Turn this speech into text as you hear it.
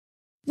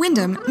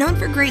Wyndham, known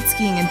for great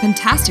skiing and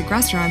fantastic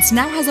restaurants,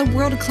 now has a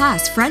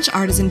world-class French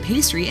artisan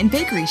pastry and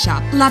bakery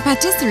shop, La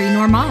Patisserie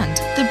Normande.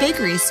 The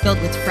bakery is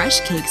filled with fresh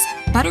cakes,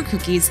 butter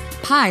cookies,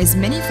 pies,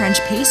 mini French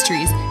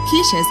pastries,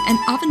 quiches, and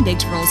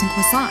oven-baked rolls and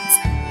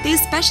croissants. They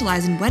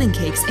specialize in wedding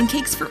cakes and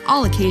cakes for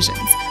all occasions,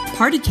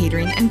 party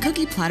catering, and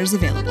cookie platters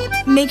available.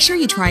 Make sure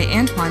you try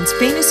Antoine's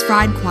famous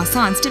fried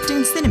croissants dipped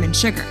in cinnamon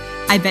sugar.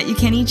 I bet you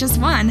can't eat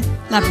just one.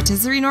 La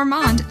Patisserie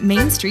Normande,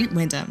 Main Street,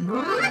 Wyndham.